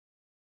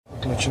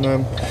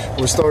Начинаем.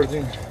 We're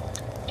starting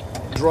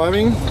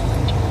driving.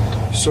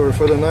 Sorry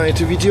for the night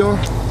video.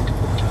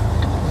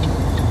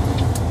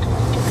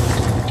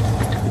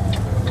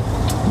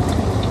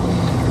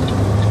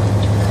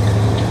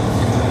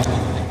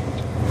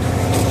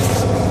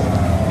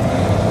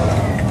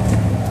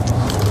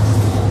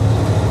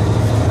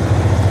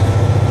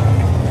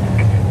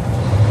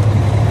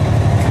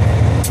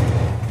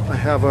 I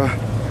have a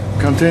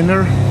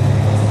container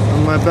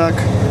on my back.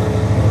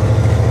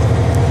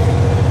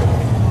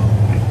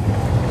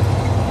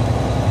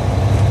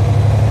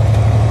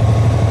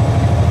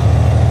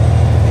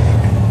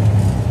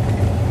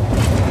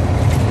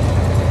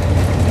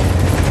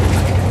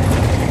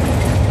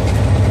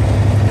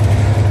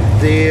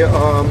 The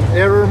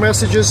error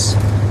messages,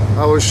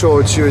 I will show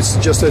it to you. It's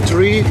just a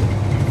three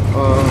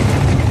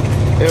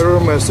error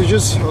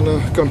messages on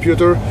the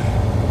computer.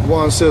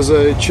 One says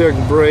check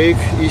brake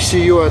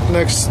ECU at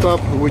next stop,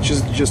 which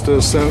is just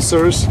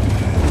sensors.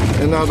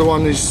 Another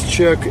one is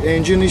check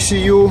engine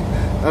ECU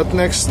at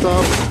next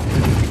stop.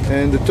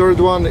 And the third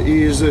one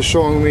is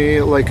showing me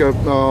like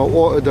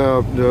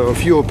the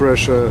fuel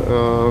pressure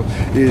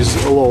is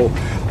low.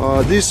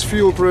 This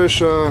fuel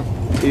pressure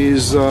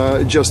is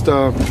just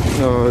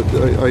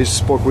I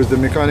spoke with the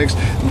mechanics.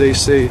 They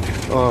say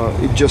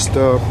it just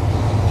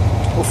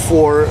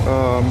for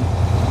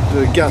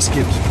the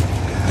gasket,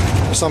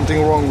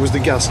 something wrong with the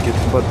gasket,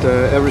 but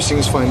everything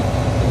is fine.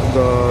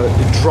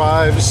 It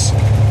drives.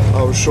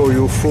 I'll show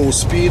you full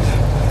speed,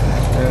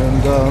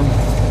 and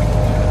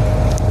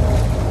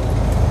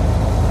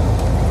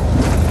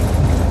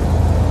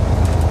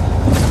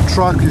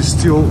truck is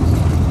still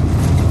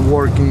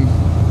working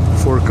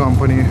for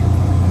company.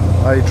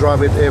 I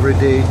drive it every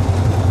day.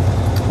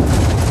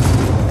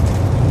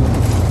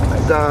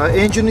 The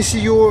engine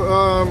ECU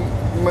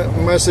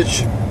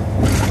message,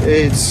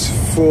 it's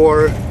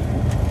for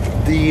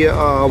the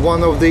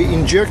one of the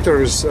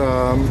injectors.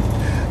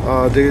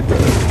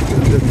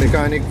 The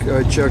mechanic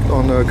checked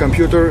on the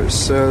computer,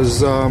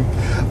 says the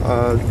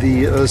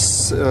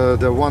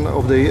one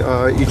of the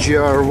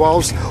EGR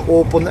valves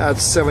open at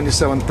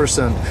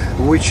 77%,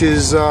 which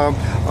is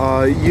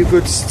you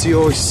could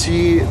still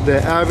see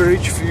the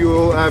average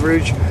fuel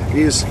average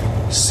is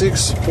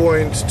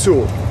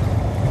 6.2,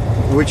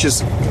 which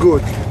is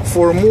good.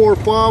 For more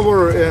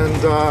power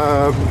and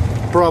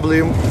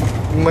probably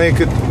make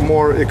it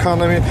more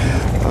economy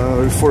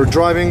for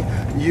driving,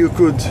 you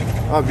could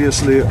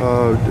obviously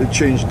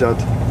change that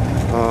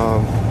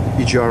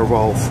EGR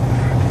valve,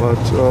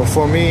 but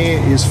for me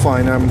it's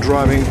fine. I'm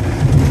driving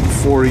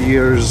 4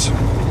 years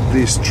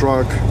this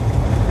truck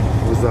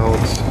without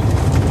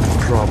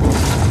problem.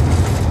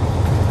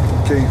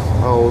 Okay,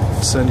 I'll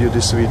send you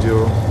this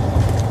video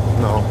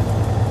now.